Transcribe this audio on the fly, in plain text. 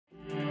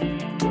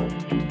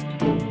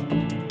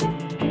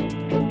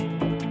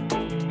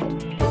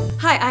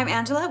Hi, I'm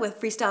Angela with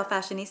Freestyle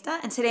Fashionista,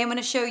 and today I'm going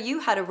to show you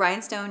how to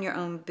rhinestone your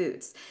own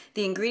boots.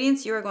 The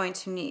ingredients you are going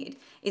to need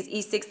is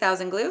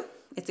E6000 glue.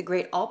 It's a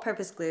great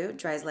all-purpose glue, it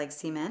dries like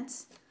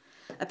cement.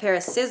 A pair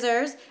of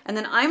scissors, and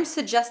then I'm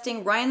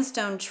suggesting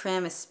rhinestone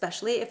trim,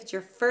 especially if it's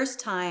your first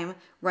time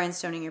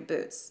rhinestoning your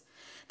boots.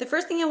 The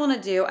first thing you want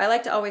to do, I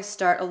like to always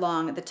start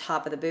along the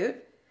top of the boot.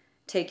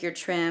 Take your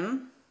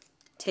trim,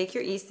 take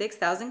your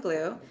E6000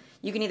 glue.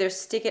 You can either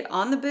stick it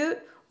on the boot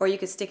or you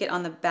could stick it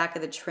on the back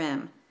of the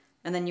trim.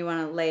 And then you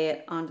want to lay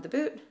it onto the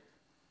boot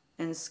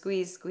and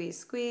squeeze, squeeze,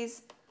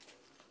 squeeze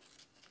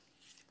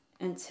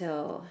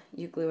until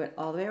you glue it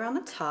all the way around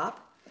the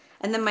top.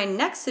 And then my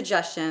next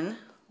suggestion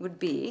would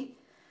be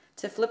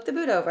to flip the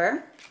boot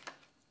over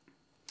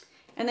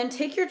and then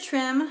take your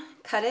trim,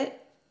 cut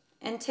it,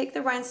 and take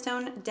the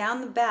rhinestone down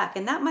the back.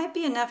 And that might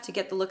be enough to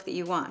get the look that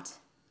you want.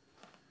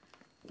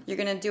 You're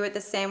going to do it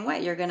the same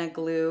way. You're going to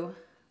glue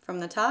from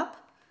the top,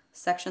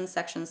 section,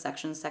 section,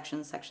 section,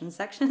 section, section,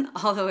 section,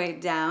 all the way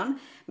down.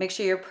 Make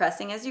sure you're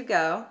pressing as you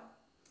go.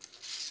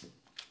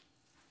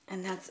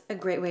 And that's a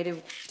great way to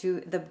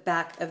do the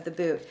back of the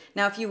boot.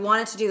 Now, if you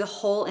wanted to do the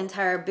whole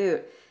entire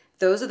boot,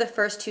 those are the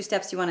first two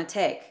steps you want to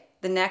take.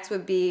 The next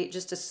would be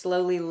just to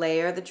slowly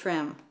layer the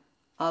trim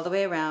all the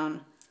way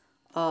around,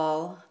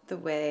 all the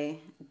way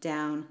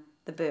down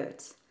the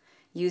boot.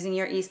 Using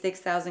your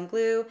E6000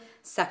 glue,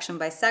 section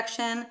by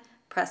section,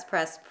 press,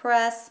 press,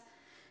 press.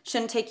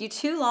 Shouldn't take you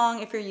too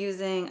long if you're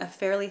using a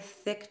fairly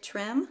thick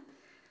trim.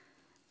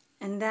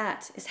 And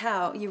that is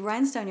how you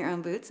rhinestone your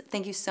own boots.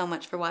 Thank you so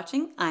much for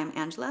watching. I'm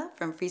Angela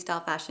from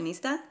Freestyle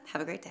Fashionista.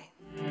 Have a great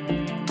day.